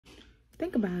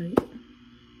Think about it.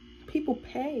 People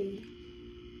pay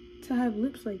to have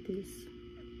lips like this.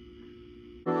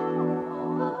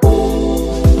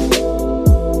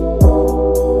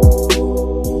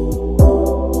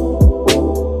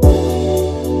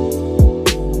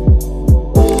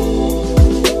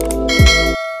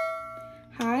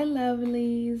 Hi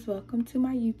lovelies, welcome to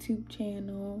my YouTube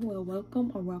channel. Well,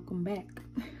 welcome or welcome back,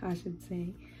 I should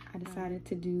say. I decided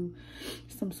to do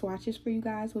some swatches for you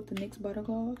guys with the Nyx Butter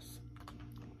Gloss.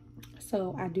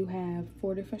 So I do have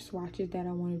 4 different swatches that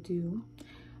I want to do.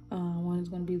 One is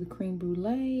going to be the cream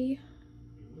brulee,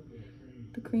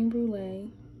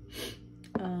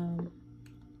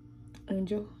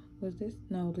 angel, was this?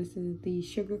 No, this is the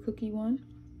sugar cookie one,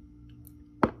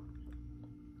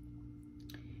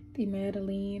 the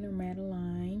Madeline or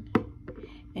Madeline,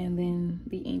 and then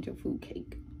the angel food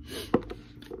cake.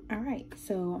 All right,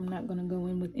 so I'm not going to go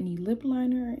in with any lip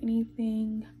liner or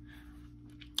anything.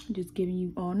 I'm just giving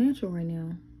you all natural right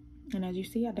now. And as you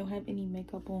see, I don't have any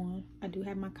makeup on. I do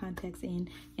have my contacts in,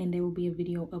 and there will be a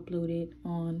video uploaded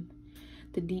on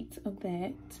the deets of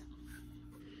that.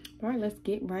 All right, let's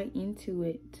get right into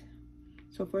it.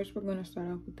 So first we're going to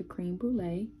start off with the cream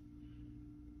brulee.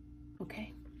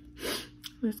 Okay,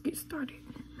 let's get started.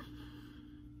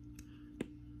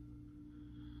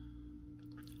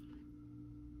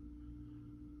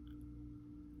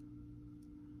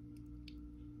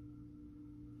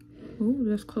 Ooh,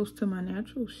 that's close to my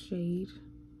natural shade.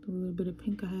 The little bit of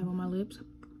pink I have on my lips.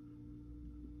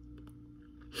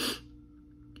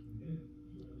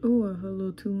 Ooh, I had a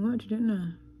little too much, didn't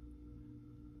I?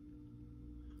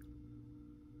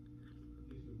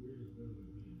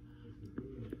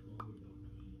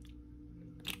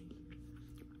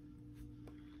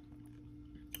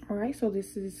 All right, so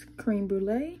this is cream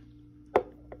brulee.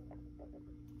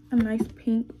 A nice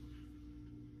pink.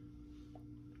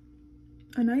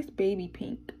 A nice baby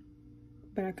pink,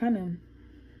 but I kind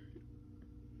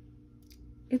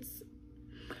of,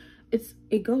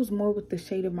 it goes more with the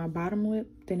shade of my bottom lip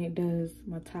than it does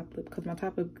my top lip, because my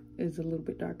top lip is a little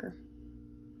bit darker.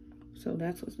 So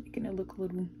that's what's making it look a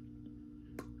little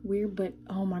weird, but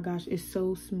oh my gosh, it's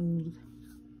so smooth.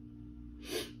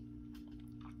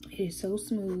 It is so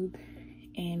smooth,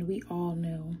 and we all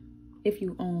know, if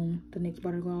you own the Nyx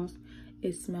Butter Gloss,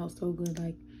 it smells so good.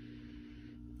 Like,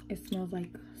 it smells like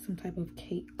some type of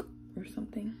cake or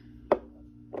something. But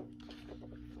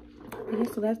yeah,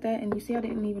 so that's that. And you see, I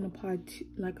didn't even apply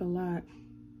like a lot.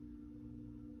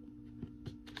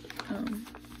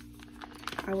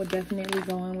 I would definitely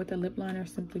go in with a lip liner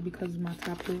simply because my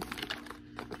top lip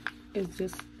is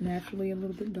just naturally a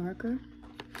little bit darker.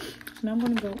 So now I'm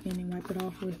gonna go in and wipe it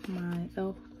off with my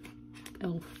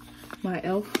e.l.f.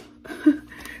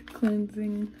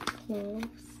 cleansing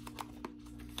cloths.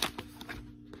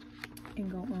 And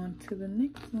go on to the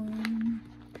next one,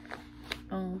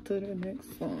 on to the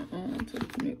next one, on to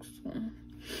the next one.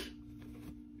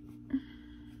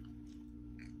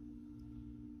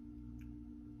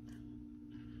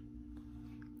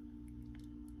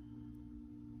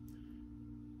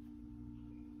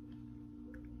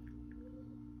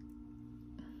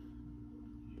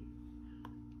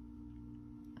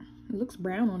 It looks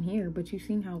brown on here, but you've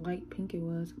seen how light pink it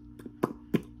was.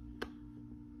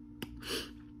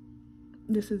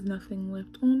 This is nothing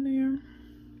left on there.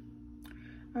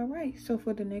 All right, so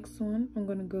for the next one, I'm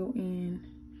gonna go in.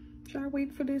 Should I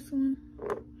wait for this one?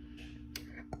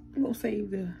 I'm gonna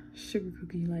save the sugar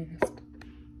cookie last.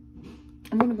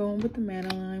 I'm gonna go in with the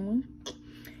Madeline one.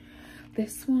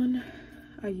 This one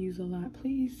I use a lot.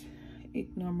 Please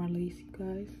ignore my lace, you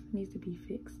guys. It needs to be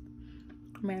fixed.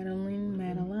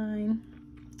 Madeline.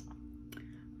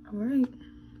 All right.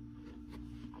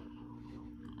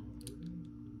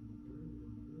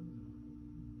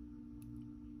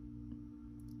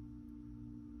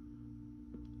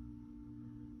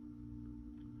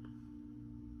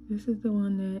 This is the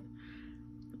one that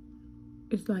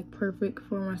is like perfect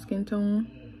for my skin tone.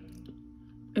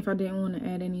 If I didn't want to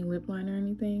add any lip liner or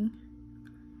anything.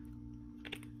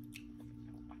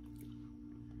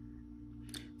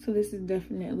 So this is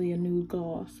definitely a nude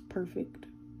gloss. Perfect.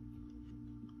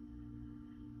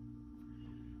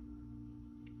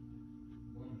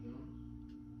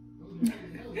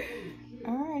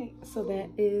 Alright, so that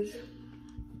is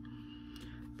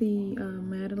the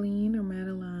Madeline or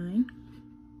Madeline.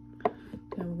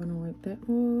 Now we're gonna wipe that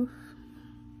off.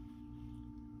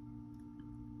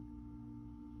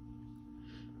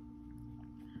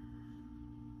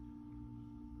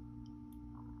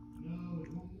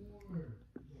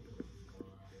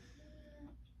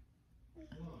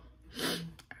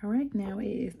 All right, now it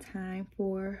is time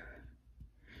for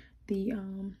the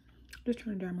Just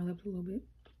trying to dry my lips a little bit.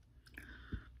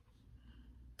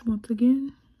 Once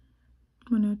again,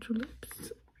 my natural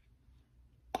lips,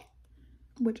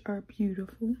 which are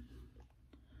beautiful. I'm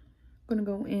gonna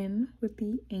go in with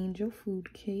the Angel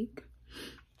Food Cake.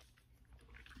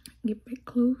 Get back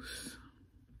close.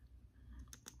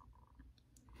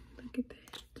 Look at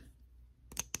that.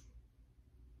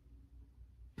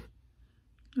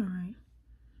 All right.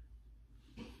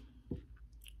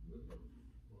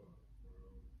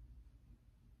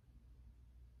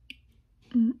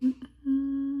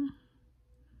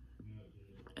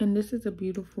 And this is a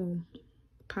beautiful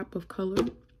pop of color.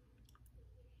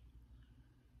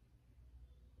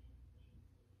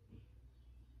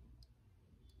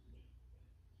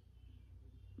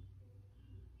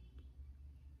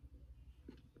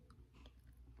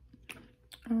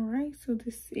 All right, so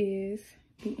this is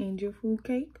the Angel Food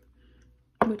Cake,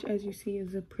 which as you see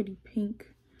is a pretty pink.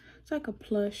 It's like a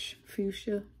plush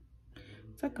fuchsia.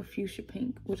 It's like a fuchsia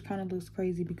pink, which kind of looks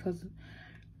crazy because of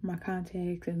my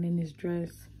contacts and then this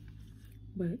dress.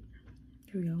 But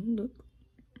here we go, look.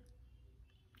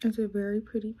 It's a very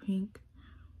pretty pink.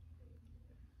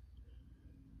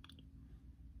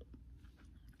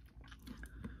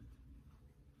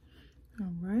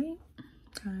 All right,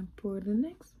 time for the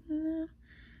next one.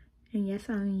 And yes,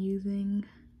 I'm using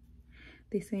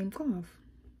the same cloth.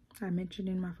 I mentioned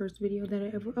in my first video that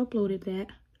I ever uploaded that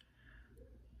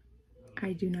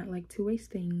I do not like to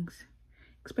waste things.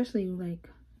 Especially like,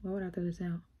 why would I throw this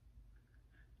out?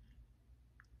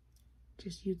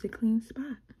 Just use a clean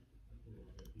spot.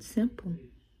 Simple.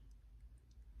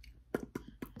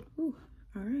 Ooh,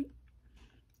 all right.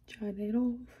 Try that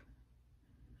off.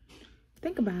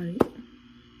 Think about it.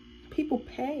 People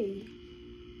pay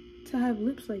to have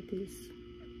lips like this.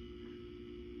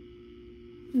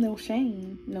 No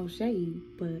shame, no shade,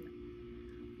 but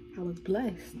I was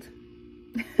blessed.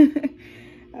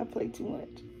 I play too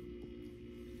much.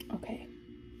 Okay.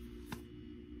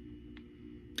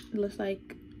 It looks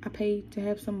like I paid to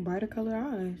have some brighter color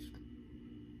eyes.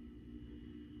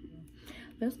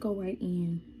 Let's go right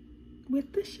in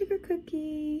with the sugar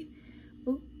cookie.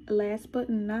 Ooh, last but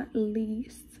not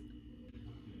least.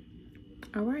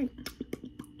 All right.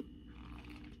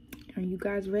 Are you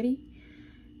guys ready?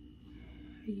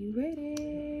 Are you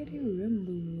ready to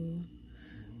rumble?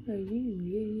 Are you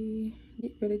ready?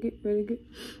 Get ready, get ready, get.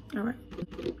 All right.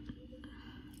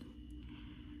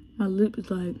 My lip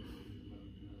is like,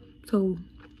 so,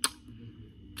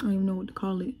 I don't even know what to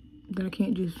call it. But I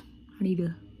can't just, I need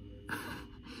to,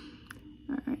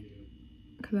 all right.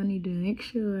 Because I need to make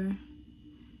sure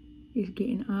it's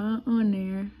getting all on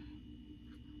there.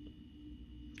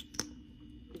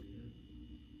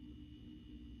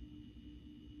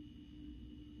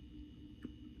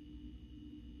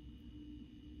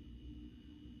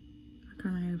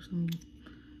 Kind of have some,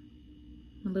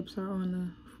 my lips are on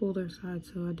the fuller side,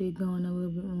 so I did go in a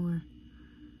little bit more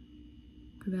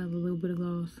because I have a little bit of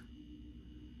gloss.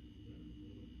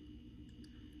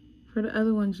 For the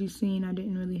other ones you've seen, I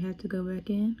didn't really have to go back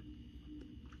in.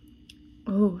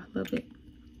 Oh, I love it.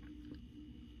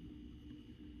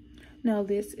 Now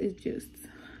this is just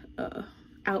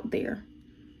out there.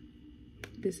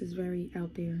 This is very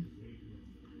out there.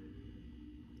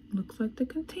 Looks like the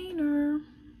container.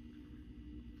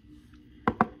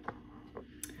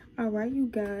 All right, you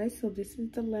guys, so this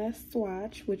is the last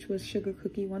swatch, which was sugar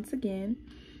cookie once again.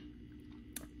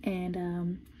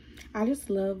 And I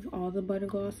just love all the butter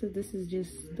glosses. This is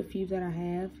just the few that I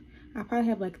have. I probably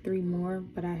have like 3 more,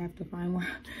 but I have to find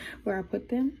where I put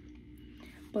them.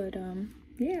 But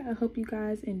yeah, I hope you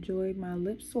guys enjoyed my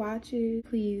lip swatches.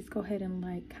 Please go ahead and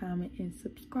like, comment, and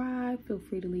subscribe. Feel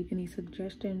free to leave any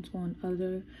suggestions on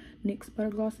other NYX butter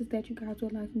glosses that you guys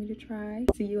would like me to try.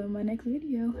 See you in my next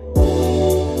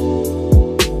video.